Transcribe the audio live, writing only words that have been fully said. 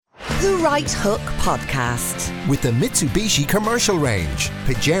The Right Hook Podcast. With the Mitsubishi Commercial Range.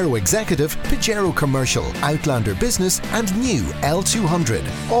 Pajero Executive, Pajero Commercial, Outlander Business and new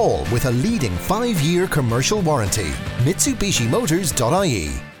L200. All with a leading 5-year commercial warranty.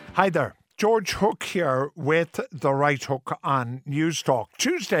 MitsubishiMotors.ie. Hi there. George Hook here with The Right Hook on News Talk,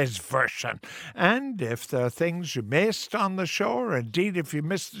 Tuesday's version. And if there are things you missed on the show, or indeed if you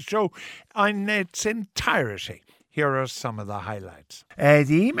missed the show in its entirety, here are some of the highlights.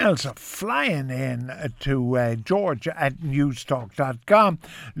 The emails are flying in to George at newstalk.com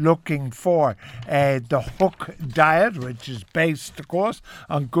looking for the Hook diet, which is based, of course,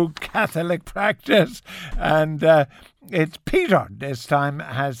 on good Catholic practice. And it's Peter this time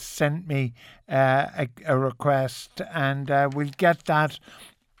has sent me a request, and we'll get that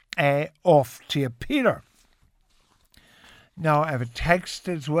off to you, Peter. Now, I have a text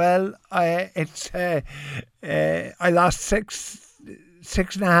as well. I lost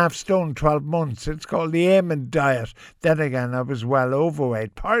 6.5 stone, 12 months. It's called the Amen diet. Then again, I was well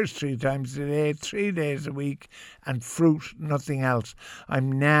overweight. Porridge 3 times a day, 3 days a week, and fruit, nothing else.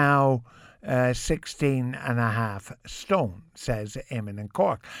 I'm now 16.5 stone, says Amen in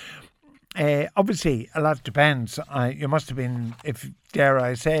Cork. Obviously, a lot depends. You must have been, if dare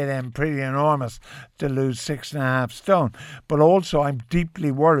I say them, pretty enormous to lose 6.5 stone. But also, I'm deeply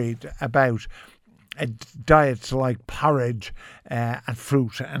worried about diets like porridge and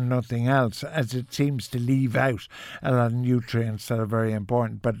fruit and nothing else, as it seems to leave out a lot of nutrients that are very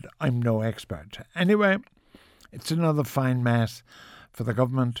important. But I'm no expert. Anyway, it's another fine mess for the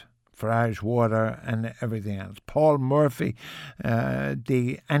government, for Irish Water and everything else. Paul Murphy,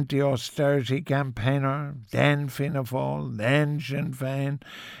 the anti-austerity campaigner, then Fianna Fáil, then Sinn Féin.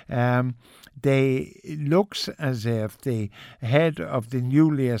 Looks as if the head of the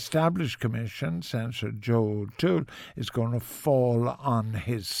newly established commission, Senator Joe O'Toole, is going to fall on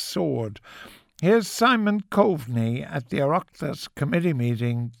his sword. Here's Simon Coveney at the Oireachtas committee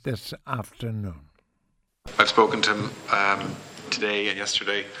meeting this afternoon. I've spoken to him today and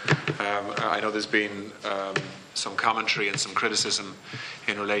yesterday. I know there's been some commentary and some criticism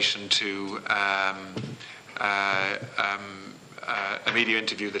in relation to a media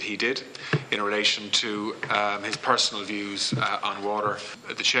interview that he did in relation to his personal views on water.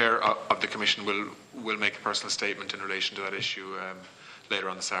 The chair of the commission will make a personal statement in relation to that issue later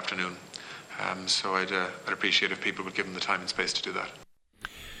on this afternoon. So I'd appreciate if people would give him the time and space to do that.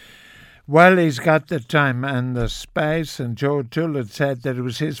 Well, he's got the time and the space, and Joe O'Toole had said that it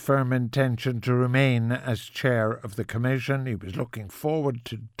was his firm intention to remain as chair of the commission. He was looking forward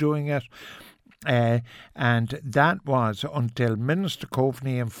to doing it, and that was until Minister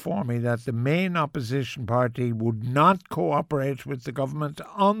Coveney informed me that the main opposition party would not cooperate with the government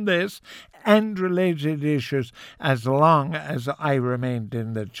on this and related issues as long as I remained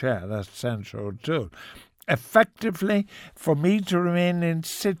in the chair. That's Senator O'Toole. Effectively, for me to remain in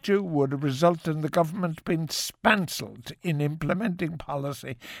situ would have resulted in the government being spancelled in implementing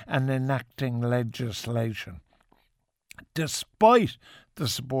policy and enacting legislation. Despite the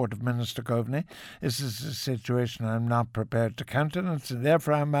support of Minister Coveney, this is a situation I'm not prepared to countenance, and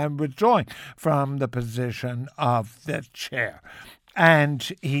therefore I'm withdrawing from the position of the chair. And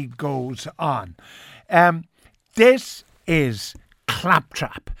he goes on. This is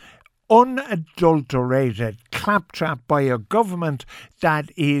claptrap. Unadulterated claptrap by a government that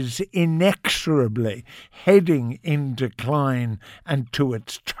is inexorably heading in decline and to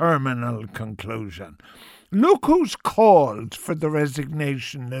its terminal conclusion. Look who's called for the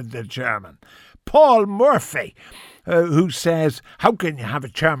resignation of the chairman. Paul Murphy, who says, how can you have a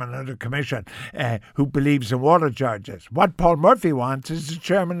chairman of the commission who believes in water charges? What Paul Murphy wants is a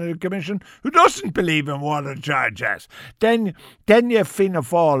chairman of the commission who doesn't believe in water charges. Then you Fianna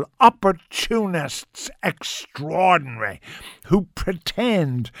Fáil, opportunists extraordinary, who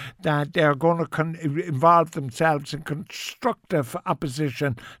pretend that they're going to involve themselves in constructive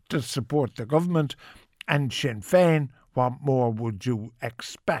opposition to support the government. And Sinn Féin, what more would you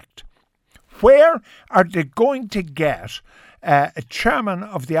expect? Where are they going to get a chairman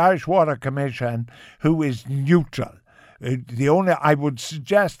of the Irish Water Commission who is neutral? I would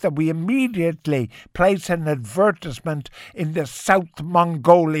suggest that we immediately place an advertisement in the South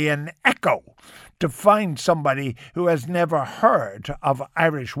Mongolian Echo to find somebody who has never heard of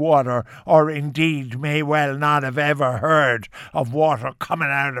Irish water, or indeed may well not have ever heard of water coming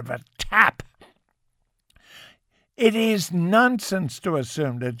out of a tap. It is nonsense to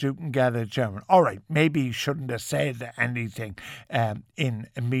assume that you can get a chairman. All right, maybe you shouldn't have said anything in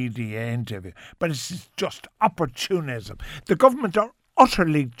a media interview, but it's just opportunism. The government are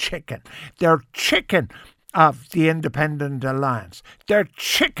utterly chicken. They're chicken of the Independent Alliance. They're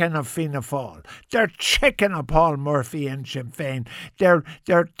chicken of Fianna Fáil. They're chicken of Paul Murphy and Sinn Féin. They're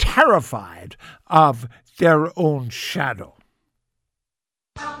terrified of their own shadow.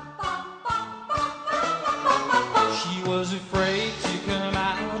 She was afraid to come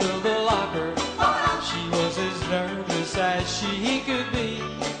out of the locker. She was as nervous as she could be.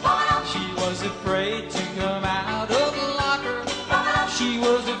 She was afraid to come out of the locker. She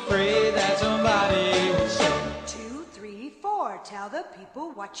was afraid that somebody would say, 2, 3, 4, tell the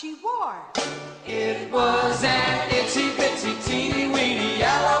people what she wore. it was an itsy bitsy teeny weeny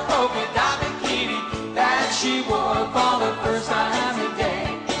yellow polka dot bikini that she wore for the first time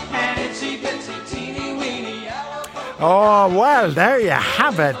today. An itsy bitsy teeny weeny yellow. Oh, well, there you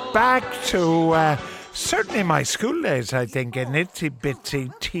have it. Back to certainly my school days, I think, an itsy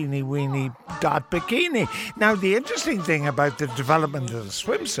bitsy teeny weeny dot bikini. Now, the interesting thing about the development of the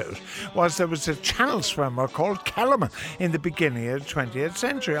swimsuit was there was a channel swimmer called Kellerman in the beginning of the 20th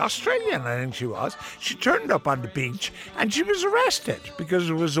century. Australian, I think she was. She turned up on the beach and she was arrested because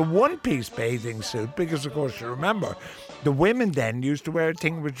it was a one-piece bathing suit because, of course, you remember, the women then used to wear a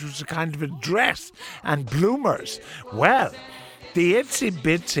thing which was a kind of a dress and bloomers. Well, the itsy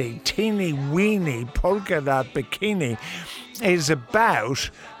bitsy teeny weeny polka dot bikini is about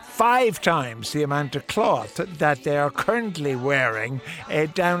 5 times the amount of cloth that they are currently wearing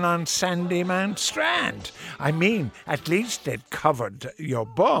down on Sandymount Strand. I mean, at least it covered your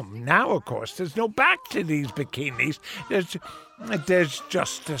bum. Now, of course, there's no back to these bikinis. There's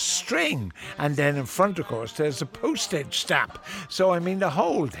just a string, and then in front, of course, there's a postage stamp. So, I mean, the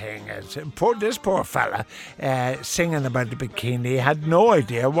whole thing is, this poor fella singing about the bikini had no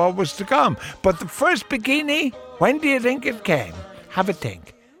idea what was to come. But the first bikini, when do you think it came? Have a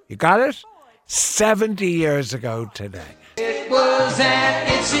think. You got it? 70 years ago today. It was an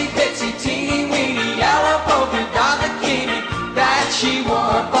itsy bitsy teeny weeny yellow polka dot bikini that she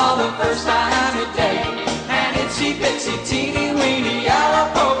wore for the first time today. An itsy bitsy teeny weeny yellow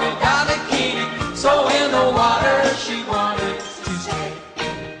polka dot bikini, so in the water she wanted to stay.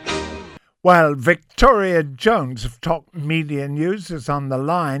 Well, Victoria Jones of Talk Media News is on the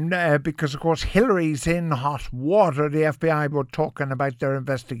line because, of course, Hillary's in hot water. The FBI were talking about their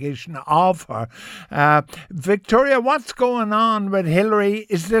investigation of her. Victoria, what's going on with Hillary?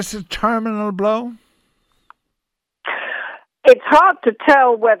 Is this a terminal blow? It's hard to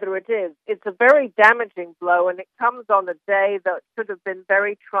tell whether it is. It's a very damaging blow, and it comes on a day that should have been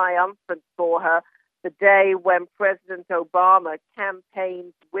very triumphant for her. The day when President Obama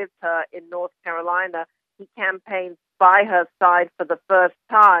campaigned with her in North Carolina. He campaigned by her side for the first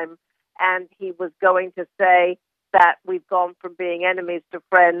time, and he was going to say that we've gone from being enemies to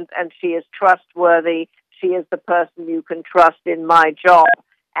friends, and she is trustworthy. She is the person you can trust in my job.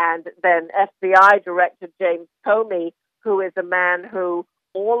 And then FBI Director James Comey, who is a man who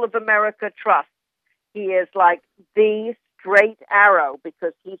all of America trusts. He is like the straight arrow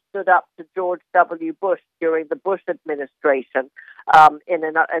because he stood up to George W. Bush during the Bush administration in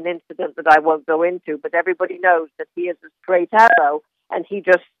an incident that I won't go into, but everybody knows that he is a straight arrow, and he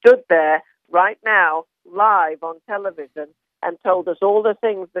just stood there right now live on television and told us all the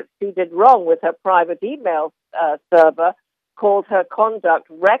things that she did wrong with her private email server, called her conduct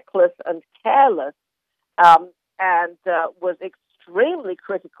reckless and careless, and was extremely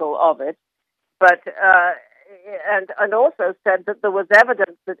critical of it, but and also said that there was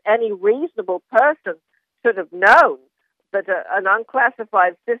evidence that any reasonable person should have known that an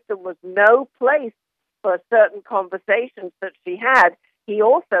unclassified system was no place for certain conversations that she had. He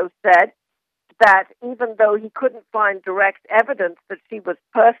also said that even though he couldn't find direct evidence that she was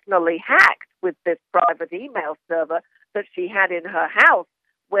personally hacked with this private email server that she had in her house,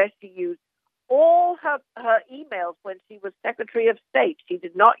 where she used all her emails when she was Secretary of State. She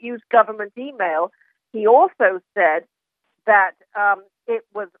did not use government email. He also said that it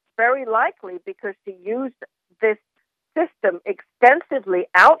was very likely because she used this system extensively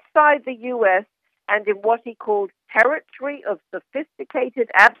outside the U.S. and in what he called territory of sophisticated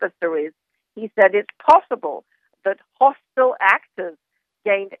adversaries. He said it's possible that hostile actors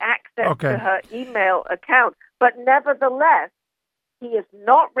gained access to her email account. But nevertheless, he is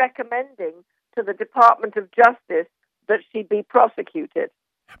not recommending to the Department of Justice that she be prosecuted.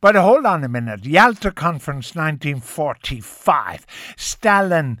 But hold on a minute. Yalta Conference 1945.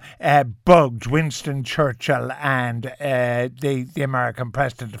 Stalin bugged Winston Churchill and the American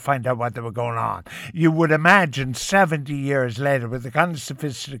president to find out what they were going on. You would imagine 70 years later, with the kind of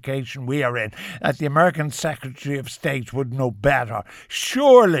sophistication we are in, that the American Secretary of State would know better.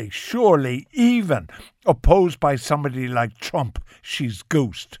 Surely, even opposed by somebody like Trump, she's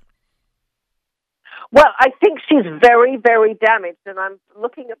goosed. Well, I think she's very, very damaged, and I'm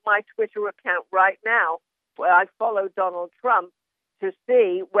looking at my Twitter account right now, where I follow Donald Trump, to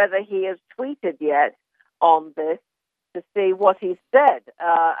see whether he has tweeted yet on this, to see what he said.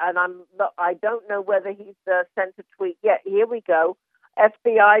 And I don't know whether he's sent a tweet yet. Here we go.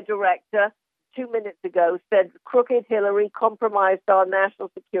 FBI director 2 minutes ago said crooked Hillary compromised our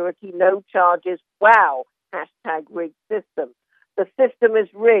national security, no charges. Wow. # rigged system. The system is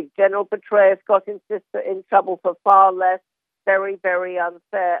rigged. General Petraeus got in trouble for far less. Very, very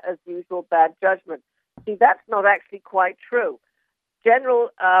unfair, as usual, bad judgment. See, that's not actually quite true. General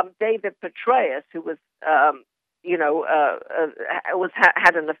David Petraeus, who was, had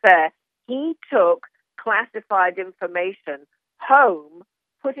an affair, he took classified information home,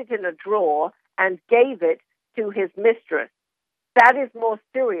 put it in a drawer, and gave it to his mistress. That is more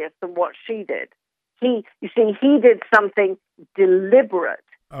serious than what she did. He did something deliberate.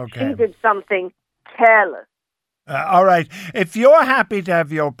 Okay. She did something careless. All right. If you're happy to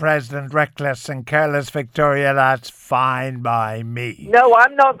have your president reckless and careless, Victoria, that's fine by me. No,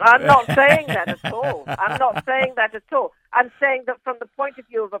 I'm not saying that at all. I'm not saying that at all. I'm saying that from the point of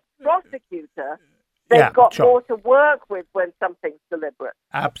view of a prosecutor, they've got more to work with when something's deliberate.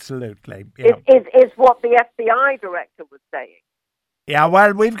 Absolutely. Yeah. Is what the FBI director was saying. Yeah,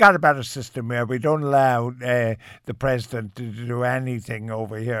 well, we've got a better system here. We don't allow the president to do anything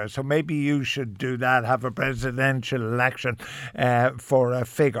over here. So maybe you should do that, have a presidential election for a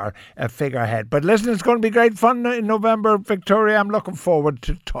figurehead. But listen, it's going to be great fun in November, Victoria. I'm looking forward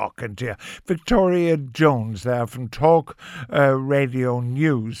to talking to you. Victoria Jones there from Talk Radio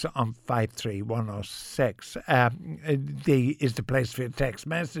News on 53106 is the place for your text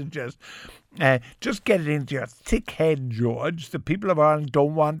messages. Just get it into your thick head, George. The people of Ireland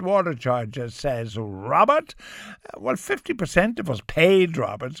don't want water charges, says Robert. Well, 50% of us paid,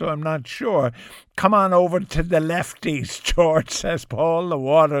 Robert, so I'm not sure. Come on over to the lefties, George, says Paul. The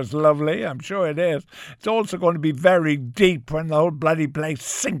water's lovely. I'm sure it is. It's also going to be very deep when the whole bloody place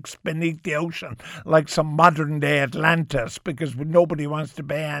sinks beneath the ocean like some modern-day Atlantis, because nobody wants to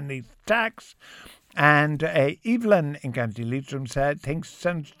pay any tax. And Evelyn in County Leitrim thinks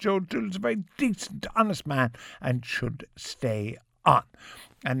Senator Joe Dool's a very decent, honest man and should stay on.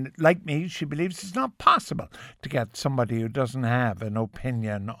 And like me, she believes it's not possible to get somebody who doesn't have an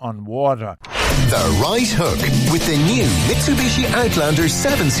opinion on water. The Right Hook with the new Mitsubishi Outlander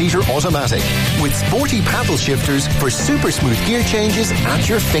 7-seater automatic with sporty paddle shifters for super smooth gear changes at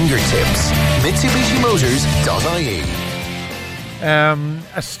your fingertips. MitsubishiMotors.ie.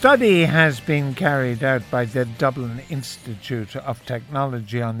 A study has been carried out by the Dublin Institute of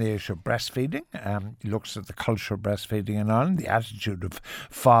Technology on the issue of breastfeeding. It looks at the culture of breastfeeding in Ireland, the attitude of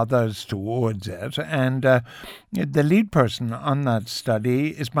fathers towards it. And the lead person on that study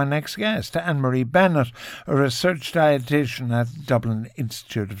is my next guest, Anne-Marie Bennett, a research dietitian at the Dublin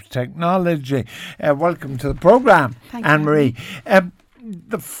Institute of Technology. Welcome to the programme, Anne-Marie.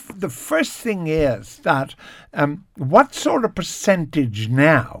 The first thing is that what sort of percentage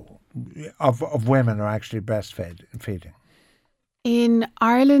now of women are actually breastfeeding? In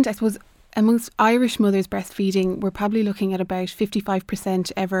Ireland, I suppose, amongst Irish mothers breastfeeding, we're probably looking at about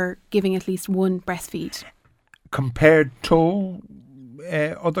 55% ever giving at least one breastfeed. Compared to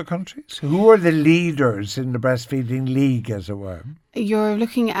other countries? Who are the leaders in the breastfeeding league, as it were? You're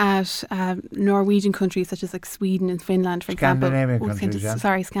looking at Norwegian countries such as like Sweden and Finland, for example.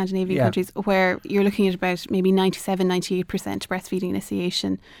 Scandinavian countries, where you're looking at about maybe 97, 98% breastfeeding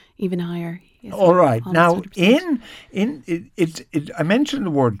initiation, even higher. Yes, all right. Now, I mentioned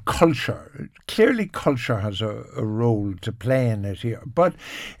the word culture. Clearly, culture has a role to play in it here. But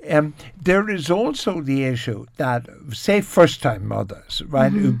there is also the issue that, say, first-time mothers,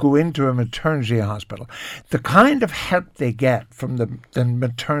 right, who go into a maternity hospital, the kind of help they get from the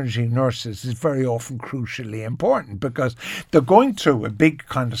maternity nurses is very often crucially important, because they're going through a big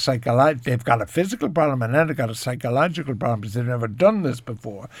kind of psychological, they've got a physical problem and then they've got a psychological problem because they've never done this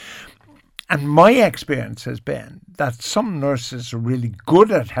before. And my experience has been that some nurses are really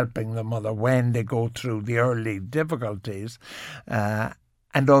good at helping the mother when they go through the early difficulties, and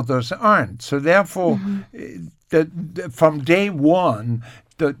others aren't. So therefore, from day one,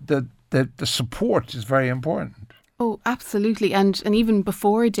 the support is very important. Oh, absolutely. And even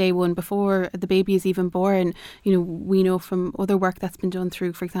before day one, before the baby is even born, we know from other work that's been done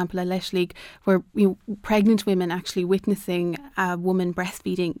through, for example, a Leis League, where pregnant women actually witnessing a woman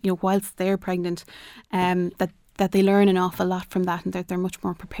breastfeeding, whilst they're pregnant, that that they learn an awful lot from that, and that they're much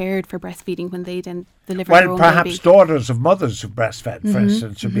more prepared for breastfeeding when they then deliver their own perhaps baby. daughters of mothers who breastfed, for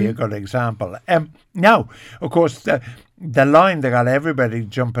instance, would be a good example. Now, of course, the line that got everybody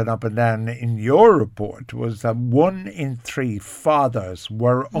jumping up and down in your report was that 1 in 3 fathers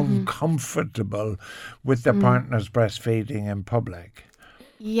were uncomfortable with their partners breastfeeding in public.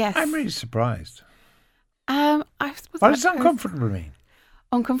 Yes. I'm really surprised. I suppose What does uncomfortable mean?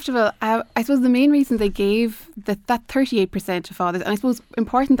 Uncomfortable. I suppose the main reason they gave that 38% of fathers, and I suppose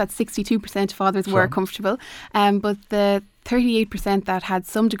important that 62% of fathers were comfortable, but the 38% that had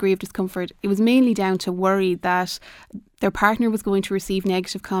some degree of discomfort, it was mainly down to worry that their partner was going to receive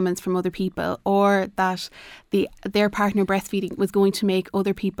negative comments from other people, or that their partner breastfeeding was going to make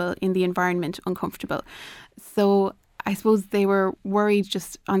other people in the environment uncomfortable. So I suppose they were worried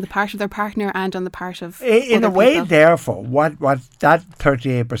just on the part of their partner and on the part of in other a way, people. therefore, what that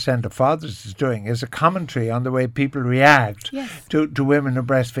 38% of fathers is doing is a commentary on the way people react to women who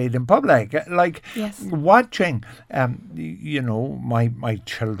breastfeed in public. Like watching, my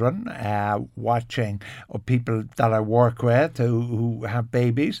children, watching people that I work with who have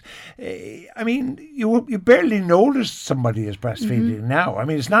babies. I mean, you barely notice somebody is breastfeeding now. I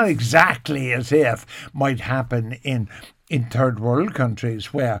mean, it's not exactly as if might happen in third world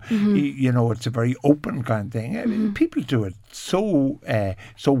countries where it's a very open kind of thing. I mean, people do it so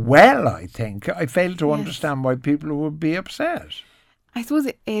well. I think I fail to understand why people would be upset. I suppose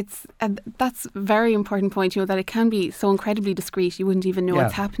it's that's a very important point, that it can be so incredibly discreet you wouldn't even know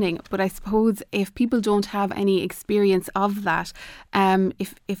what's happening. But I suppose if people don't have any experience of that,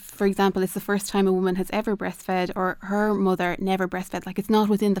 if for example it's the first time a woman has ever breastfed, or her mother never breastfed, like it's not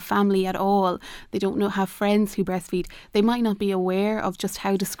within the family at all, they don't have friends who breastfeed, they might not be aware of just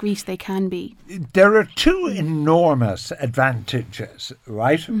how discreet they can be. There are 2 enormous advantages,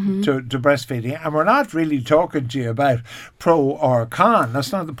 right, to breastfeeding, and we're not really talking to you about pro or con.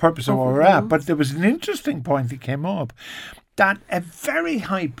 That's not the purpose of where we're at. But there was an interesting point that came up, that a very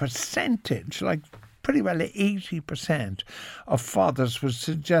high percentage, like pretty well 80% of fathers were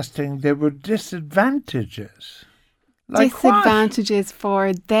suggesting there were disadvantages. Like disadvantages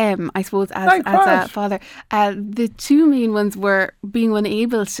for them, I suppose, as a father. The 2 main ones were being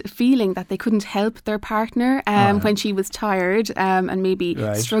unable to, feeling that they couldn't help their partner when she was tired and maybe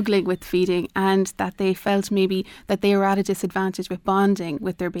struggling with feeding, and that they felt maybe that they were at a disadvantage with bonding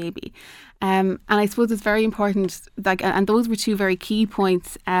with their baby. And I suppose it's very important, and those were 2 very key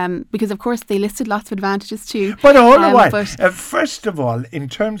points, because of course they listed lots of advantages too. But hold on a while. First of all, in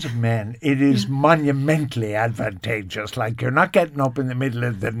terms of men, it is monumentally advantageous. Like, you're not getting up in the middle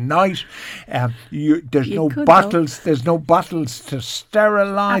of the night. There's no bottles to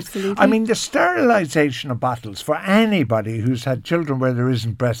sterilise. Absolutely. I mean, the sterilisation of bottles for anybody who's had children where there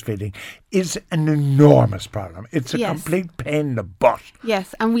isn't breastfeeding is an enormous problem. It's a complete pain in the butt.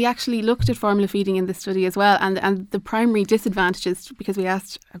 Yes, and we actually looked at formula feeding in the study as well, and the primary disadvantages, because we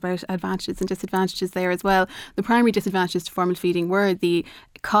asked about advantages and disadvantages there as well, the primary disadvantages to formula feeding were the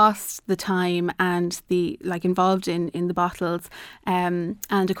cost, the time, and the involved in the bottles, and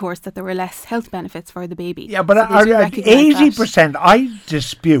of course that there were less health benefits for the baby. Yeah, but 80%, I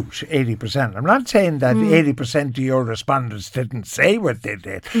dispute 80%. I'm not saying that 80% of your respondents didn't say what they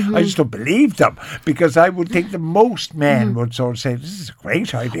did. I just don't believe them, because I would think that most men would sort of say, this is a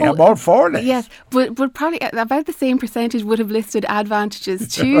great idea, I'm all for this. Yes, but probably about the same percentage would have listed advantages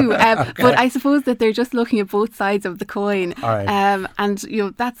too. But I suppose that they're just looking at both sides of the coin. Right.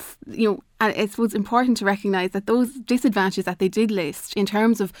 And that's and it was important to recognise that those disadvantages that they did list, in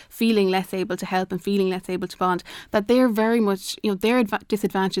terms of feeling less able to help and feeling less able to bond, that they're very much, they're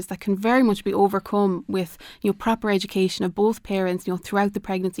disadvantages that can very much be overcome with, proper education of both parents, throughout the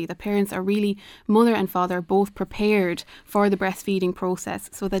pregnancy. The parents are really, mother and father, both prepared for the breastfeeding process,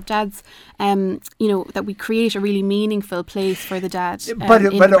 so that dads, that we create a really meaningful place for the dad. But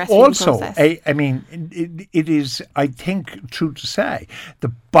in the breastfeeding also, process. I mean, it is, I think, true to say,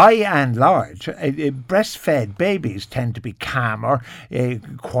 the by and large, breastfed babies tend to be calmer,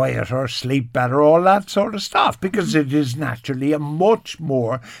 quieter, sleep better, all that sort of stuff, because it is naturally a much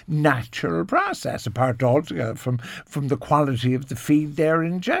more natural process, apart altogether from the quality of the feed they're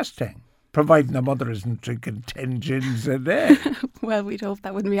ingesting. Providing the mother isn't drinking 10 gins a day. Well, we'd hope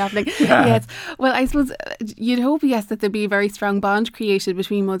that wouldn't be happening. Yeah. Yes. Well, I suppose you'd hope, yes, that there'd be a very strong bond created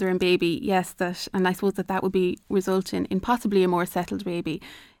between mother and baby. Yes, and I suppose that would be result in possibly a more settled baby.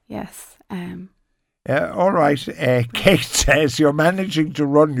 Yes. All right. Kate says you're managing to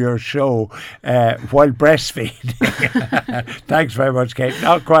run your show while breastfeeding. Thanks very much, Kate.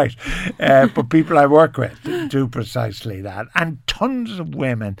 Not quite. But people I work with do precisely that. And tons of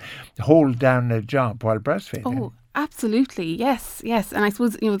women hold down their job while breastfeeding. Oh, Absolutely, yes. And I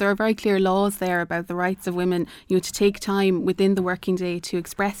suppose, there are very clear laws there about the rights of women, to take time within the working day to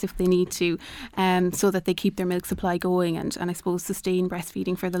express if they need to, so that they keep their milk supply going and I suppose sustain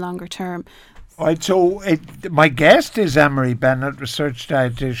breastfeeding for the longer term. Right, so my guest is Anne-Marie Bennett, research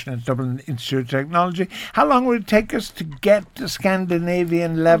dietitian at Dublin Institute of Technology. How long will it take us to get to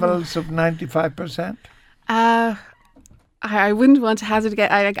Scandinavian levels of 95%? I wouldn't want to hazard a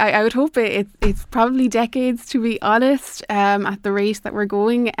guess. I would hope it's probably decades, to be honest, at the rate that we're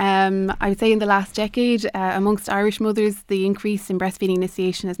going. I would say in the last decade, amongst Irish mothers, the increase in breastfeeding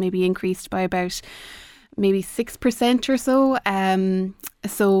initiation has maybe increased by about maybe 6% or so.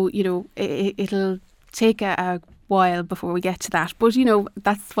 So, it'll take a while before we get to that. But,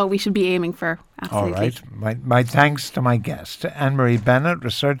 that's what we should be aiming for. Absolutely. All right. My thanks to my guest, Anne-Marie Bennett,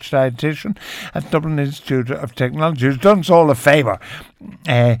 research dietitian at Dublin Institute of Technology, who's done us all a favour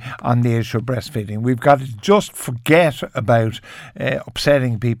on the issue of breastfeeding. We've got to just forget about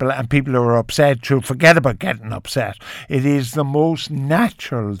upsetting people, and people who are upset should forget about getting upset. It is the most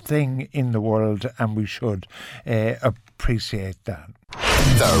natural thing in the world, and we should appreciate that.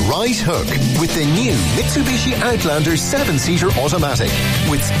 The Right Hook with the new Mitsubishi Outlander 7-seater automatic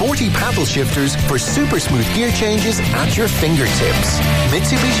with sporty paddle shifters for super smooth gear changes at your fingertips.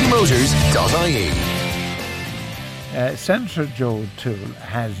 MitsubishiMotors.ie. Senator Joe O'Toole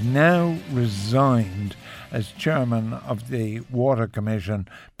has now resigned as chairman of the Water Commission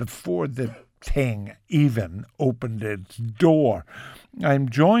before the thing even opened its door. I'm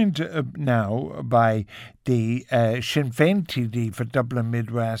joined now by the Sinn Féin TD for Dublin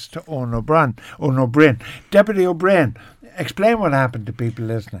Midwest, Owen O'Brien. Deputy O'Brien, explain what happened to people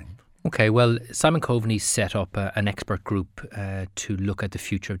listening. Okay, well, Simon Coveney set up an expert group to look at the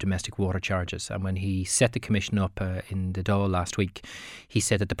future of domestic water charges. And when he set the commission up in the Dáil last week, he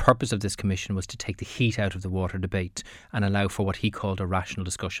said that the purpose of this commission was to take the heat out of the water debate and allow for what he called a rational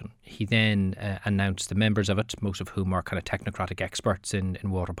discussion. He then announced the members of it, most of whom are kind of technocratic experts in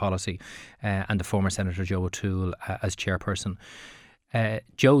water policy, and the former Senator Joe O'Toole as chairperson.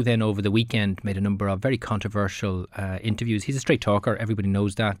 Joe then over the weekend made a number of very controversial interviews. He's a straight talker. Everybody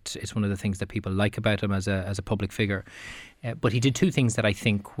knows that. It's one of the things that people like about him as a public figure. But he did two things that I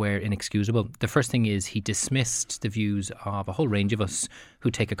think were inexcusable. The first thing is he dismissed the views of a whole range of us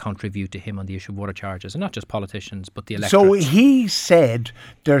who take a contrary view to him on the issue of water charges, and not just politicians, but the electorate. So he said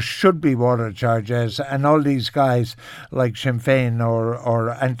there should be water charges, and all these guys like Sinn Féin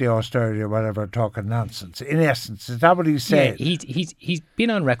or anti-austerity or whatever are talking nonsense. In essence, is that what he said? Yeah, he's been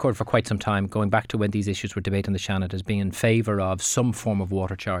on record for quite some time, going back to when these issues were debated in the Seanad, as being in favour of some form of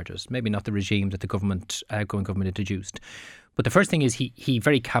water charges, maybe not the regime that the outgoing government introduced. But the first thing is he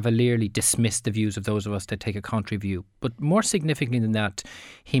very cavalierly dismissed the views of those of us that take a contrary view. But more significantly than that,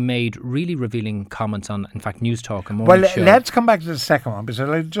 he made really revealing comments on, in fact, News Talk and Morning Show. Well, let's come back to the second one, because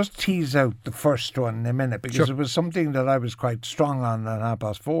I'll just tease out the first one in a minute, because It was something that I was quite strong on at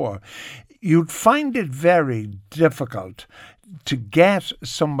 4:30. You'd find it very difficult to get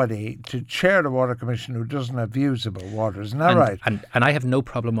somebody to chair the Water Commission who doesn't have views about water. Isn't that right? And I have no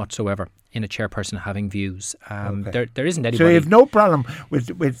problem whatsoever in a chairperson having views. Okay. There isn't anybody. So you have no problem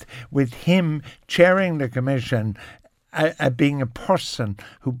with him chairing the commission being a person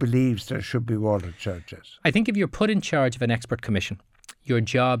who believes there should be water charges? I think if you're put in charge of an expert commission, your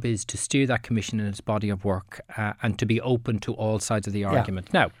job is to steer that commission in its body of work and to be open to all sides of the argument.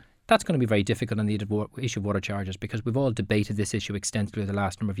 Yeah. Now, that's going to be very difficult on the issue of water charges, because we've all debated this issue extensively the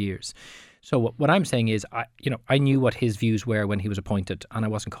last number of years. So what I'm saying is, I knew what his views were when he was appointed, and I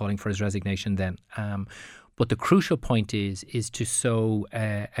wasn't calling for his resignation then. But the crucial point is to so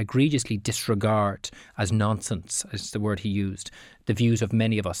egregiously disregard as nonsense, is the word he used, the views of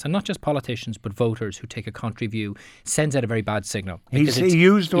many of us, and not just politicians, but voters who take a contrary view, sends out a very bad signal. He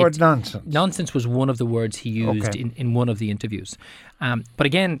used the word nonsense. Nonsense was one of the words he used in one of the interviews. But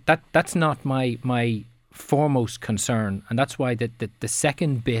again, that's not my foremost concern, and that's why the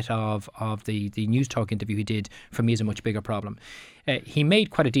second bit of the News Talk interview he did for me is a much bigger problem. He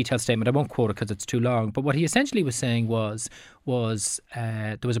made quite a detailed statement. I won't quote it because it's too long, but what he essentially was saying was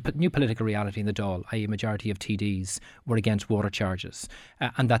there was a new political reality in the Dáil, i.e. a majority of TDs were against water charges,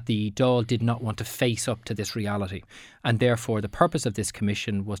 and that the Dáil did not want to face up to this reality, and therefore the purpose of this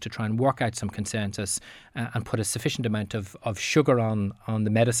commission was to try and work out some consensus and put a sufficient amount of sugar on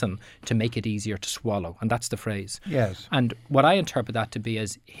the medicine to make it easier to swallow, and that's the phrase. Yes. And what I interpret that to be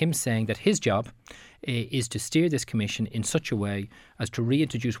as him saying that his job is to steer this Commission in such a way as to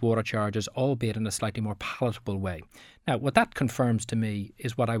reintroduce water charges, albeit in a slightly more palatable way. Now, what that confirms to me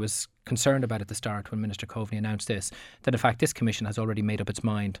is what I was concerned about at the start when Minister Coveney announced this, that in fact this Commission has already made up its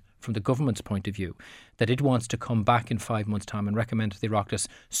mind from the government's point of view that it wants to come back in 5 months' time and recommend to the Oireachtas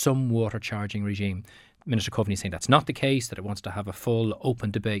some water charging regime. Minister Coveney is saying that's not the case, that it wants to have a full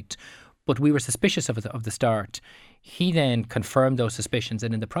open debate. But we were suspicious of it at the start. He then confirmed those suspicions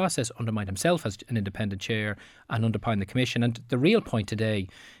and in the process undermined himself as an independent chair and undermined the Commission. And the real point today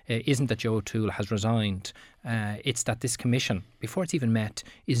isn't that Joe O'Toole has resigned. It's that this Commission, before it's even met,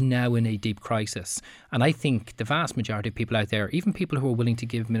 is now in a deep crisis. And I think the vast majority of people out there, even people who are willing to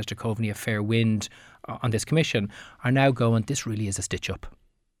give Minister Coveney a fair wind on this Commission, are now going, this really is a stitch up.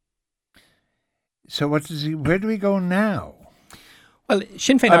 So where do we go now? Well,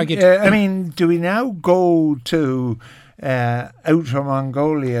 Sinn Féin argued... do we now go to outer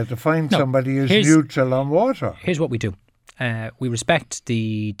Mongolia to find somebody who's neutral on water? Here's what we do. We respect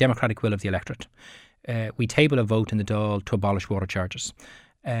the democratic will of the electorate. We table a vote in the Dáil to abolish water charges.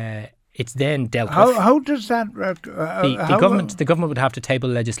 It's then dealt with. How does that? The government would have to table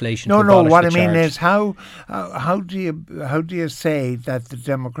legislation. No, to abolish what the I mean charge. is how do you say that the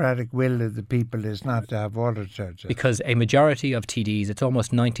democratic will of the people is not to have water charges? Because a majority of TDs, it's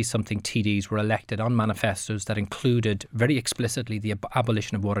almost 90-something TDs, were elected on manifestos that included very explicitly the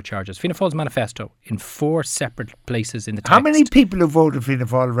abolition of water charges. Fianna Fáil's manifesto in 4 separate places in the text. How many people who voted Fianna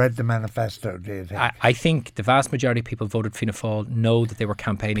Fáil read the manifesto? Do you think? I think the vast majority of people who voted Fianna Fáil know that they were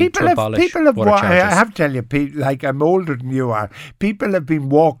campaigning to abolish water charges. I have to tell you, like I'm older than you are, people have been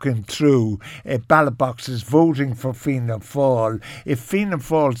walking through ballot boxes voting for Fianna Fáil. If Fianna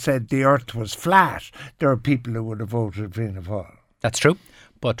Fáil said the earth was flat, there are people who would have voted Fianna Fáil. That's true.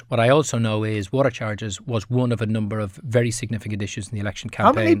 But what I also know is water charges was one of a number of very significant issues in the election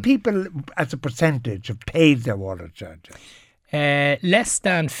campaign. How many people, as a percentage, have paid their water charges? Less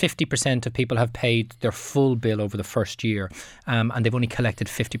than 50% of people have paid their full bill over the first year, and they've only collected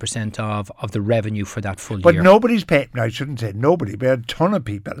 50% of the revenue for that full year. But nobody's paying. No, I shouldn't say nobody, but a ton of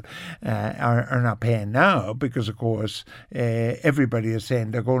people are not paying now because, of course, everybody is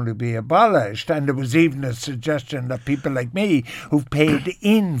saying they're going to be abolished. And there was even a suggestion that people like me who've paid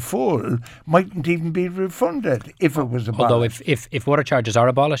in full mightn't even be refunded if it was abolished. Although if water charges are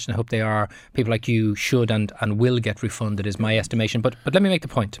abolished, and I hope they are, people like you should and will get refunded, is my estimation. But let me make the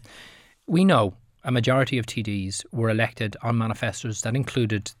point. We know a majority of TDs were elected on manifestos that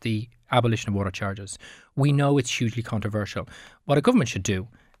included the abolition of water charges. We know it's hugely controversial. What a government should do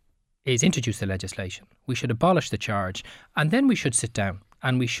is introduce the legislation. We should abolish the charge, and then we should sit down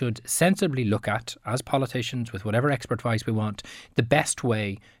and we should sensibly look at, as politicians with whatever expert advice we want, the best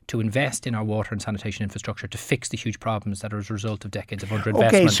way to invest in our water and sanitation infrastructure to fix the huge problems that are as a result of decades of underinvestment.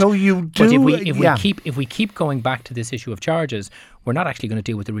 Okay, so you do... But if we keep going back to this issue of charges, we're not actually going to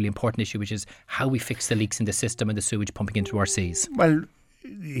deal with the really important issue, which is how we fix the leaks in the system and the sewage pumping into our seas. Well,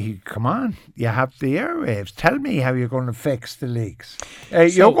 come on, you have the airwaves. Tell me how you're going to fix the leaks.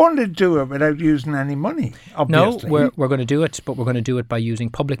 You're going to do it without using any money, obviously. No, we're going to do it, but we're going to do it by using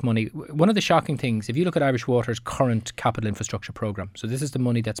public money. One of the shocking things, if you look at Irish Water's current capital infrastructure programme, so this is the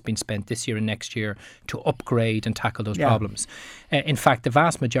money that's been spent this year and next year to upgrade and tackle those problems. In fact, the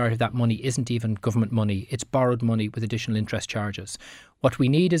vast majority of that money isn't even government money. It's borrowed money with additional interest charges. What we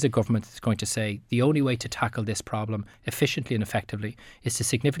need is a government that's going to say the only way to tackle this problem efficiently and effectively is to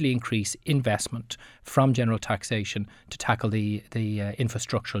significantly increase investment from general taxation to tackle the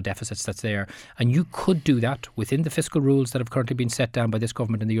infrastructural deficits that's there. And you could do that within the fiscal rules that have currently been set down by this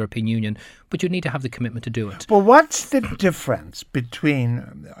government and the European Union, but you need to have the commitment to do it. But what's the difference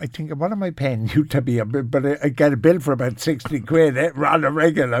between, I think, what am I paying you to be but I get a bill for about 60 quid on a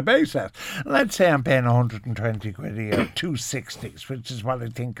regular basis. Let's say I'm paying 120 quid a year, 260s, which is what I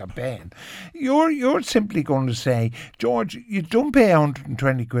think I'm paying. You're simply going to say, George, you don't pay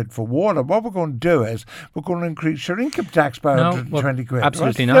 120 quid for water. What we're going to do is we're going to increase your income tax by 120 quid.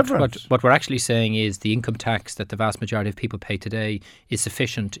 Absolutely not. What we're actually saying is the income tax that the vast majority of people pay today is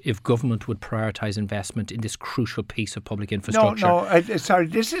sufficient if government would prioritise investment in this crucial piece of public infrastructure. Sorry,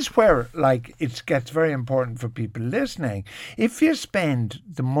 this is where it gets very important for people listening. If you spend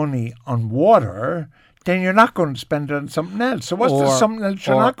the money on water, then you're not going to spend it on something else. So what's the something else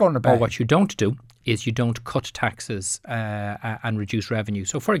you're not going to pay? Or what you don't do is you don't cut taxes and reduce revenue.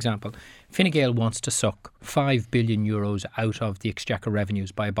 So, for example, Fine Gael wants to suck €5 billion out of the exchequer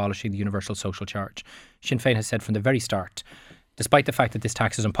revenues by abolishing the universal social charge. Sinn Féin has said from the very start despite the fact that this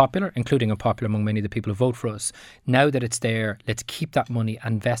tax is unpopular, including unpopular among many of the people who vote for us. Now that it's there, let's keep that money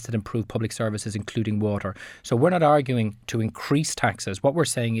and invest it in improve public services, including water. So we're not arguing to increase taxes. What we're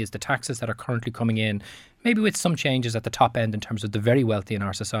saying is the taxes that are currently coming in, maybe with some changes at the top end in terms of the very wealthy in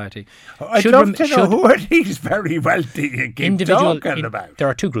our society. I'd love to know who are these very wealthy you keep talking about? There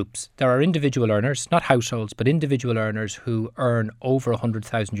are two groups. There are individual earners, not households, but individual earners who earn over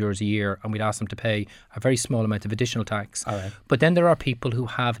 €100,000 a year, and we'd ask them to pay a very small amount of additional tax. All right. But then there are people who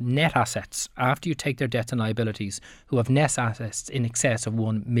have net assets, after you take their debts and liabilities, who have net assets in excess of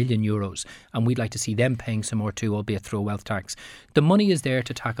 €1 million, and we'd like to see them paying some more too, albeit through a wealth tax. The money is there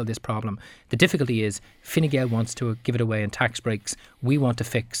to tackle this problem. The difficulty is Fine Gael wants to give it away in tax breaks. We want to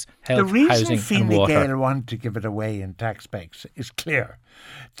fix health, housing and water. The reason Fine Gael want to give it away in tax breaks is clear.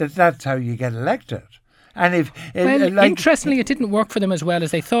 That's how you get elected. And if interestingly, it didn't work for them as well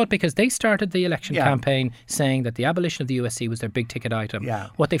as they thought, because they started the election campaign saying that the abolition of the USC was their big ticket item. Yeah.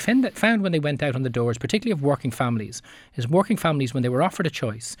 What they found when they went out on the doors, particularly of working families, is working families, when they were offered a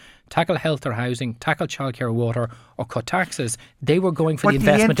choice, tackle health or housing, tackle childcare or water, or cut taxes, they were going for the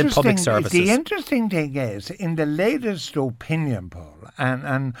investment in public services. The interesting thing is, in the latest opinion poll,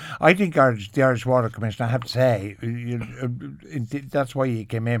 and I think the Irish Water Commission, I have to say, that's why you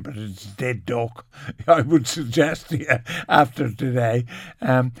came in, but it's dead duck, I would suggest to you, after today.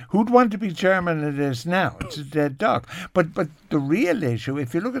 Who'd want to be chairman of this now? It's a dead duck. But the real issue,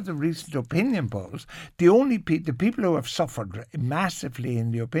 if you look at the recent opinion polls, the people who have suffered massively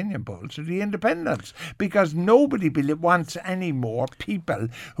in the opinion polls are the independents, because nobody wants any more people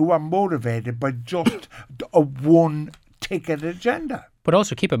who are motivated by just a one-ticket agenda. But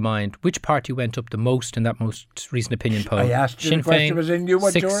also keep in mind which party went up the most in that most recent opinion poll. I asked you the question, was in you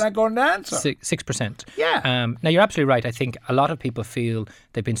what you were not going to answer. 6%. Yeah. Now, you're absolutely right. I think a lot of people feel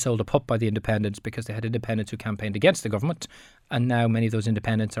they've been sold a pup by the independents because they had independents who campaigned against the government, and now many of those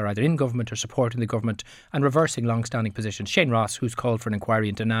independents are either in government or supporting the government and reversing long-standing positions. Shane Ross, who's called for an inquiry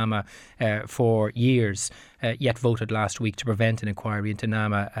into NAMA for years, yet voted last week to prevent an inquiry into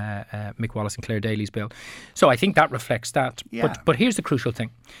NAMA, Mick Wallace and Claire Daly's bill. So I think that reflects that. Yeah. But here's the crucial thing,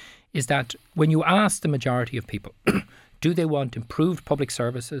 is that when you ask the majority of people, do they want improved public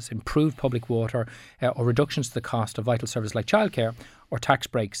services, improved public water, or reductions to the cost of vital services like childcare or tax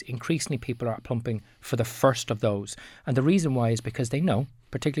breaks, increasingly people are plumping for the first of those. And the reason why is because they know,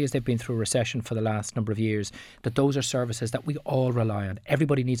 particularly as they've been through a recession for the last number of years, that those are services that we all rely on.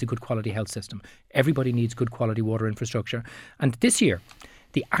 Everybody needs a good quality health system. Everybody needs good quality water infrastructure. And this year,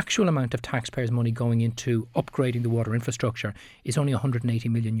 the actual amount of taxpayers' money going into upgrading the water infrastructure is only €180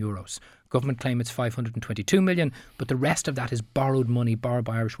 million. Government claim it's 522 million, but the rest of that is borrowed money, borrowed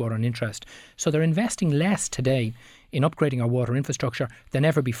by Irish Water on interest. So they're investing less today in upgrading our water infrastructure than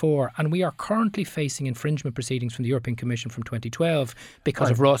ever before. And we are currently facing infringement proceedings from the European Commission from 2012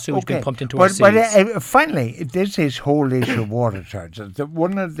 because of raw sewage being pumped into our seas. But finally, this whole issue of water charges.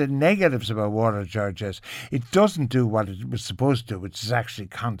 One of the negatives about water charges, it doesn't do what it was supposed to, which is actually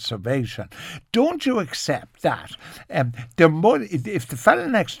conservation. Don't you accept that? If the fella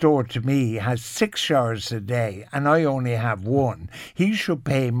next door to me has 6 showers a day and I only have 1, he should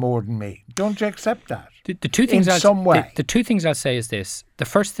pay more than me. Don't you accept that? The two things The two things I'll say is this. The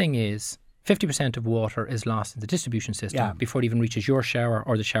first thing is 50% of water is lost in the distribution system before it even reaches your shower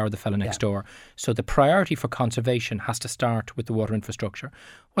or the shower of the fellow next door. So the priority for conservation has to start with the water infrastructure.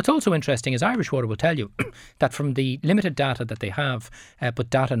 What's also interesting is Irish Water will tell you that from the limited data that they have, but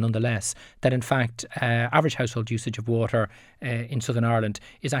data nonetheless, that in fact average household usage of water in Southern Ireland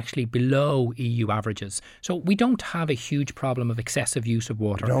is actually below EU averages. So we don't have a huge problem of excessive use of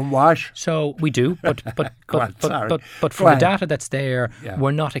water. You don't wash? So we do, but from the data that's there,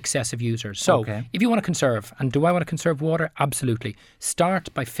 we're not excessive users. So if you want to conserve, and do I want to conserve water? Absolutely.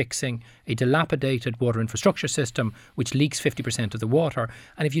 Start by fixing a dilapidated water infrastructure system which leaks 50% of the water.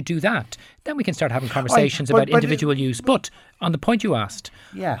 And if you do that, then we can start having conversations about individual use. But on the point you asked,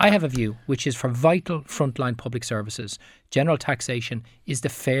 I have a view which is for vital frontline public services. General taxation is the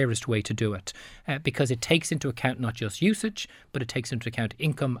fairest way to do it because it takes into account not just usage, but it takes into account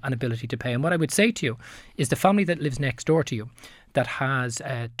income and ability to pay. And what I would say to you is the family that lives next door to you that has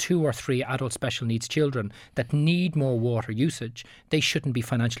 2 or 3 adult special needs children that need more water usage, they shouldn't be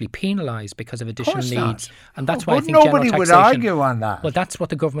financially penalised because of additional needs. And that's why I think general taxation... Nobody would argue on that. Well, that's what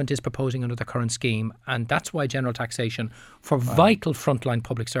the government is proposing under the current scheme. And that's why general taxation for vital frontline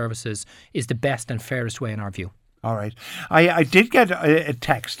public services is the best and fairest way in our view. All right. I did get a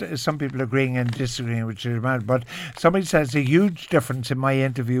text, some people agreeing and disagreeing with you, but somebody says a huge difference in my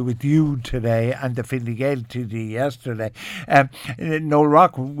interview with you today and the Fine Gael TD yesterday. Noel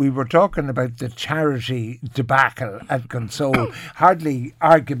Rock, we were talking about the charity debacle at Console. Hardly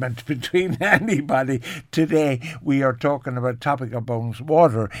argument between anybody. Today we are talking about Topic of Bones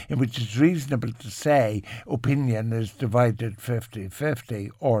Water, in which it's reasonable to say opinion is divided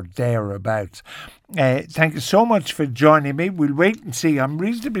 50-50 or thereabouts. Thank you so much for joining me. We'll wait and see. I'm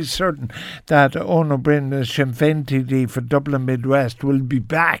reasonably certain that Eoin O'Brien, the Sinn Féin TD for Dublin Midwest, will be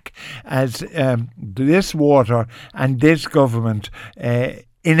back as this water and this government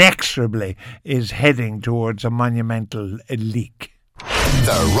inexorably is heading towards a monumental leak.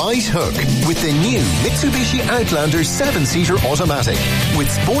 The Right Hook with the new Mitsubishi Outlander 7-seater automatic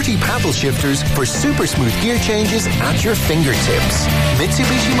with sporty paddle shifters for super smooth gear changes at your fingertips.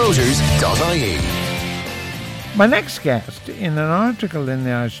 MitsubishiMotors.ie. My next guest, in an article in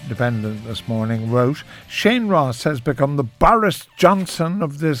the Irish Independent this morning, wrote, Shane Ross has become the Boris Johnson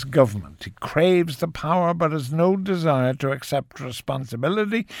of this government. He craves the power but has no desire to accept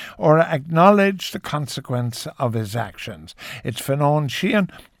responsibility or acknowledge the consequence of his actions. It's Fionnan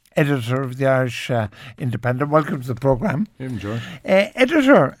Sheehan, editor of the Irish Independent. Welcome to the programme. Enjoy.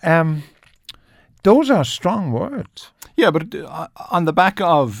 Editor, those are strong words. Yeah, but on the back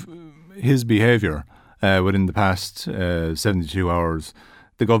of his behaviour, within the past 72 hours,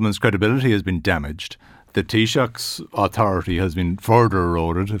 the government's credibility has been damaged. The Taoiseach's authority has been further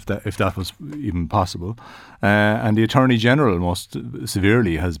eroded, if that was even possible. And the Attorney-General most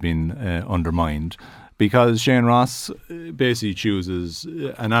severely has been undermined because Shane Ross basically chooses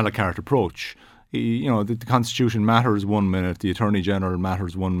an a la carte approach. The Constitution matters 1 minute, the Attorney-General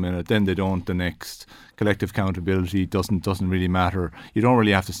matters 1 minute, then they don't the next. Collective accountability doesn't really matter. You don't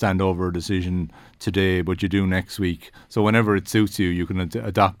really have to stand over a decision today, but you do next week. So whenever it suits you, you can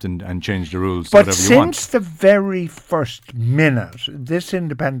adopt and change the rules to whatever you want. But since the very first minute, this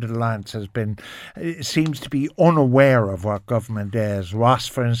Independent Alliance has been, seems to be unaware of what government is. Ross,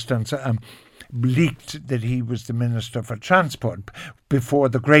 for instance, leaked that he was the Minister for Transport before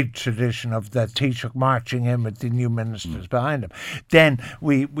the great tradition of the Taoiseach marching in with the new ministers behind him. Then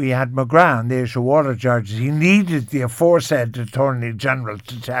we had McGrath, the issue of water charges. He needed the aforesaid Attorney General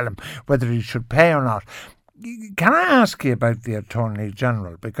to tell him whether he should pay or not. Can I ask you about the Attorney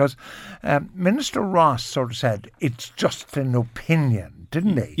General? Because Minister Ross sort of said it's just an opinion,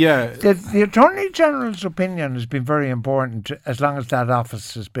 didn't he? Yeah. The Attorney General's opinion has been very important as long as that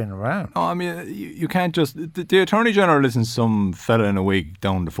office has been around. No, I mean, you can't just... The Attorney General isn't some fella in a wig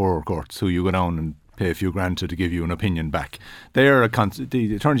down the Four Courts who you go down and pay a few grand to give you an opinion back. The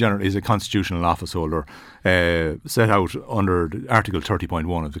Attorney General is a constitutional office holder set out under Article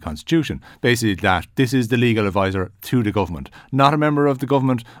 30.1 of the Constitution. Basically that this is the legal advisor to the government. Not a member of the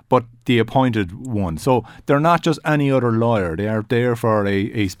government, but the appointed one. So they're not just any other lawyer. They are there for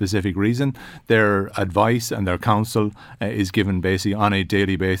a specific reason. Their advice and their counsel is given basically on a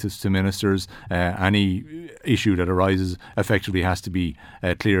daily basis to ministers. Any issue that arises effectively has to be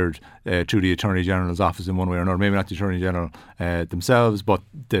cleared through the Attorney General's office in one way or another. Maybe not the Attorney General themselves, but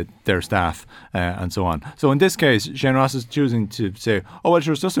their staff and so on. So in this case, Shane Ross is choosing to say, oh, well,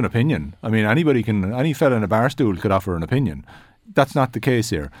 sure, it's just an opinion. I mean, any fella in a bar stool could offer an opinion. That's not the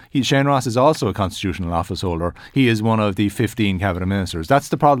case here. Shane Ross is also a constitutional office holder. He is one of the 15 cabinet ministers. That's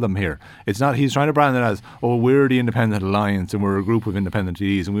the problem here. It's not, he's trying to brand it as, oh, we're the Independent Alliance and we're a group of independent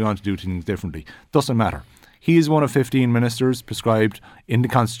TDs and we want to do things differently. Doesn't matter. He is one of 15 ministers prescribed in the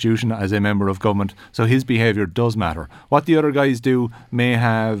Constitution as a member of government, so his behaviour does matter. What the other guys do may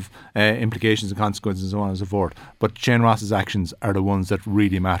have implications and consequences and so on and so forth, but Shane Ross's actions are the ones that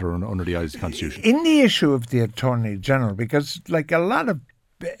really matter under the eyes of the Constitution. In the issue of the Attorney General, because like a lot of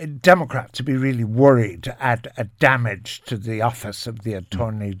Democrats to be really worried at damage to the office of the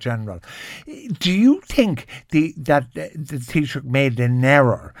Attorney General. Do you think that the Taoiseach made an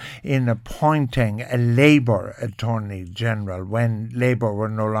error in appointing a Labour Attorney General when Labour were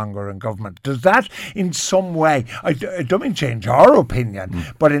no longer in government? Does that in some way, I don't mean change our opinion,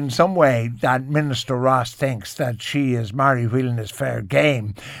 but in some way that Minister Ross thinks that she is Mary Whelan is fair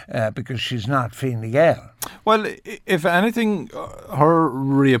game because she's not Fine Gael? Well, if anything, her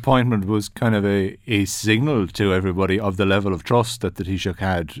reappointment was kind of a signal to everybody of the level of trust that the Taoiseach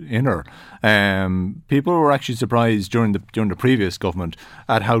had in her. People were actually surprised during the previous government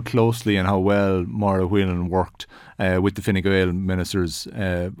at how closely and how well Máire Whelan worked with the Fine Gael ministers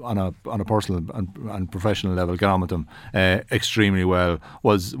on a personal and professional level, got on with them extremely well,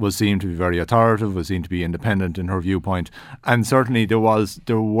 was seen to be very authoritative, was seen to be independent in her viewpoint. And certainly there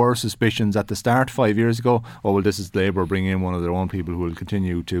were suspicions at the start 5 years ago, oh well, this is Labour bringing in one of their own people who will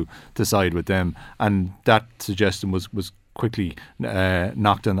continue to side with them. And that suggestion was quickly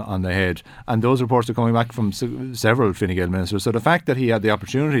knocked on the head. And those reports are coming back from several Fine Gael ministers. So the fact that he had the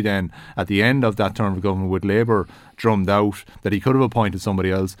opportunity then at the end of that term of government with Labour drummed out, that he could have appointed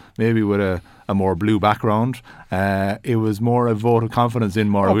somebody else, maybe with a more blue background, it was more a vote of confidence in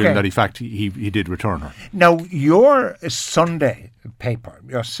Máire Whelan that in fact he did return her. Now, your Sunday paper,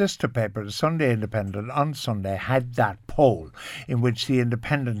 your sister paper, the Sunday Independent, on Sunday had that poll in which the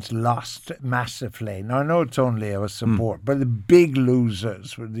Independents lost massively. Now, I know it's only a support, but the big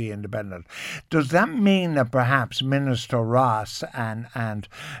losers were the Independent. Does that mean that perhaps Minister Ross and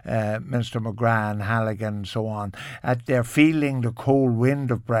Minister McGrath, Halligan and so on, they're feeling the cold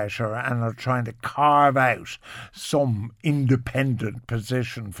wind of pressure and are trying to carve out some independent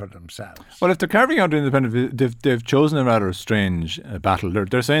position for themselves? Well, if they're carving out independent, they've chosen a rather strange battle.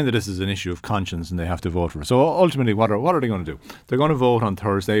 They're saying that this is an issue of conscience and they have to vote for it. So ultimately, what are they going to do? They're going to vote on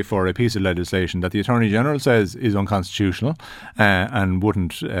Thursday for a piece of legislation that the Attorney General says is unconstitutional and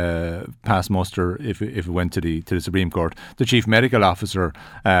wouldn't pass muster if it went to the Supreme Court. The Chief Medical Officer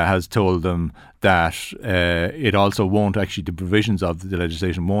has told them that it also won't actually, the provisions of the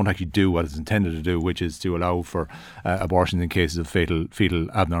legislation won't actually do what it's intended to do, which is to allow for abortions in cases of fetal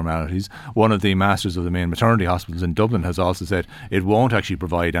abnormalities. One of the masters of the main maternity hospitals in Dublin has also said it won't actually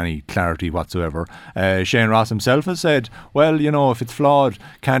provide any clarity whatsoever. Shane Ross himself has said, well, if it's flawed,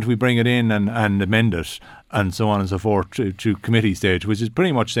 can't we bring it in and amend it? And so on and so forth to committee stage, which is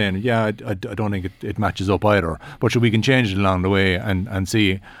pretty much saying, yeah, I don't think it matches up either, but we can change it along the way and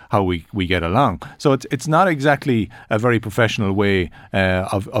see how we get along. So it's not exactly a very professional way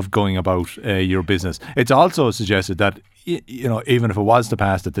of going about your business. It's also suggested that even if it was to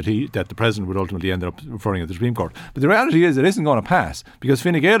pass, that the President would ultimately end up referring it to the Supreme Court. But the reality is it isn't going to pass because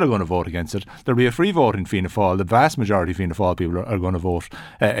Fine Gael are going to vote against it. There'll be a free vote in Fianna Fáil. The vast majority of Fianna Fáil people are going to vote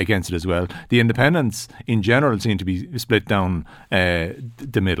against it as well. The independents in general seem to be split down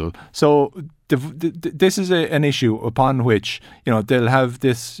the middle. So this is an issue upon which they'll have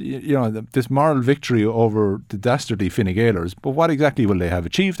this this moral victory over the dastardly Fine Gaelers. But what exactly will they have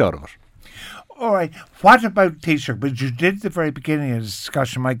achieved out of it? All right. What about Taoiseach? But you did at the very beginning of the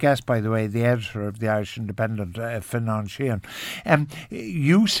discussion, my guest, by the way, the editor of the Irish Independent, Fionnan Sheehan,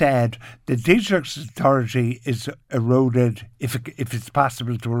 you said the Taoiseach's authority is eroded, if it's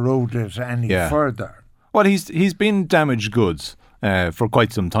possible to erode it any further. Well, he's been damaged goods for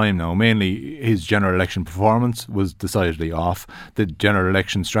quite some time now. Mainly his general election performance was decidedly off. The general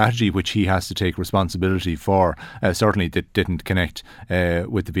election strategy, which he has to take responsibility for, certainly didn't connect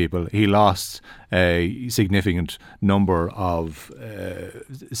with the people. He lost a significant number of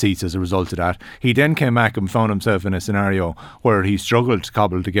seats as a result of that. He then came back and found himself in a scenario where he struggled to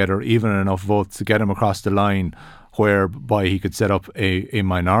cobble together even enough votes to get him across the line whereby he could set up a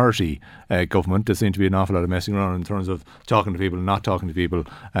minority government. There seemed to be an awful lot of messing around in terms of talking to people and not talking to people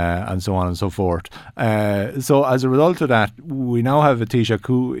and so on and so forth. So as a result of that, we now have a Taoiseach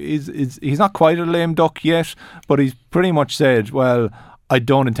who he's not quite a lame duck yet, but he's pretty much said, well, I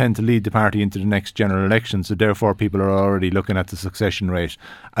don't intend to lead the party into the next general election, so therefore people are already looking at the succession rate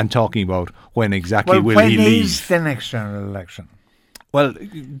and talking about when exactly will he leave. When is the next general election? Well,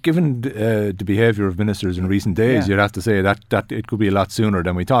 given the behaviour of ministers in recent days, you'd have to say that it could be a lot sooner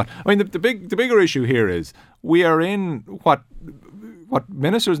than we thought. I mean, the bigger issue here is we are in what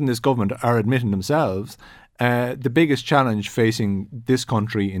ministers in this government are admitting themselves, the biggest challenge facing this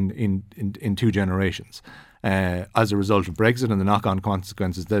country in two generations. As a result of Brexit and the knock-on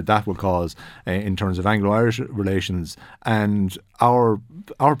consequences that will cause in terms of Anglo-Irish relations and our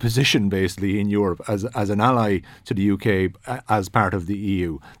position basically in Europe as an ally to the UK as part of the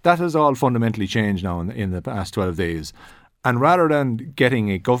EU. That has all fundamentally changed now in the past 12 days. And rather than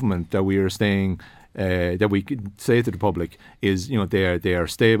getting a government that we are saying that we could say to the public is, they are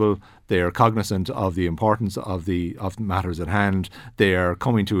stable, they are cognizant of the importance of the matters at hand, they are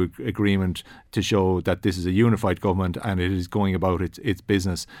coming to agreement to show that this is a unified government and it is going about its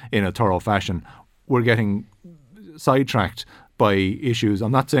business in a thorough fashion. We're getting sidetracked by issues.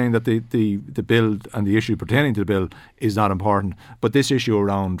 I'm not saying that the bill and the issue pertaining to the bill is not important, but this issue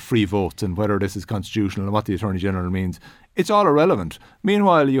around free votes and whether this is constitutional and what the Attorney General means, it's all irrelevant.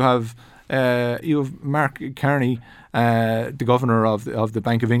 Meanwhile, you have Mark Carney, the Governor of the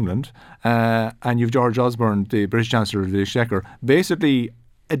Bank of England, and you've George Osborne, the British Chancellor of the Exchequer, basically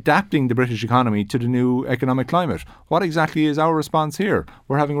adapting the British economy to the new economic climate. What exactly is our response here?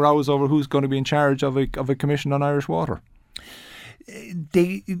 We're having rows over who's going to be in charge of a commission on Irish water.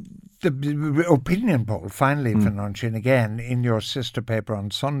 The opinion poll, finally, Fionnan Sheehan, again, in your sister paper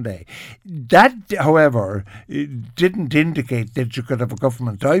on Sunday, that, however, didn't indicate that you could have a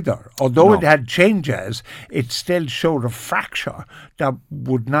government either. Although it had changes, it still showed a fracture that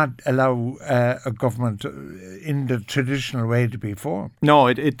would not allow a government in the traditional way to be formed. No,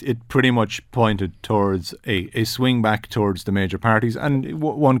 it pretty much pointed towards a swing back towards the major parties, and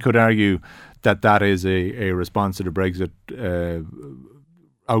one could argue that is a response to the Brexit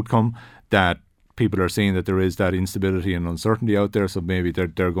outcome, that people are seeing that there is that instability and uncertainty out there, so maybe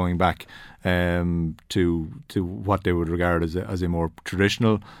they're going back to what they would regard as a more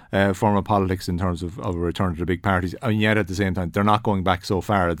traditional form of politics in terms of a return to the big parties, and yet at the same time they're not going back so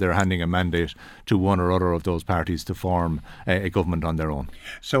far that they're handing a mandate to one or other of those parties to form a government on their own.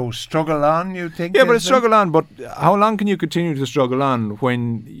 So struggle on, you think? Yeah, but it's struggle on, but how long can you continue to struggle on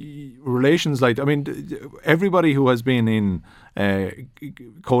when relations like, I mean, everybody who has been in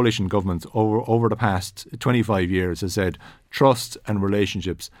coalition governments over the past 25 years has said trust and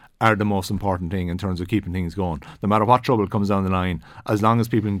relationships are the most important thing in terms of keeping things going. No matter what trouble comes down the line, as long as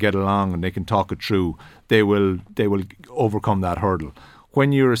people can get along and they can talk it through, they will overcome that hurdle.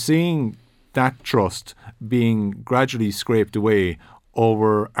 When you're seeing that trust being gradually scraped away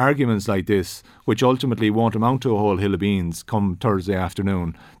over arguments like this, which ultimately won't amount to a whole hill of beans come Thursday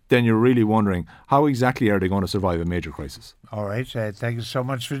afternoon, then you're really wondering how exactly are they going to survive a major crisis. All right, thank you so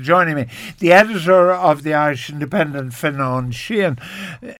much for joining me. The editor of the Irish Independent, Fionnan Sheehan.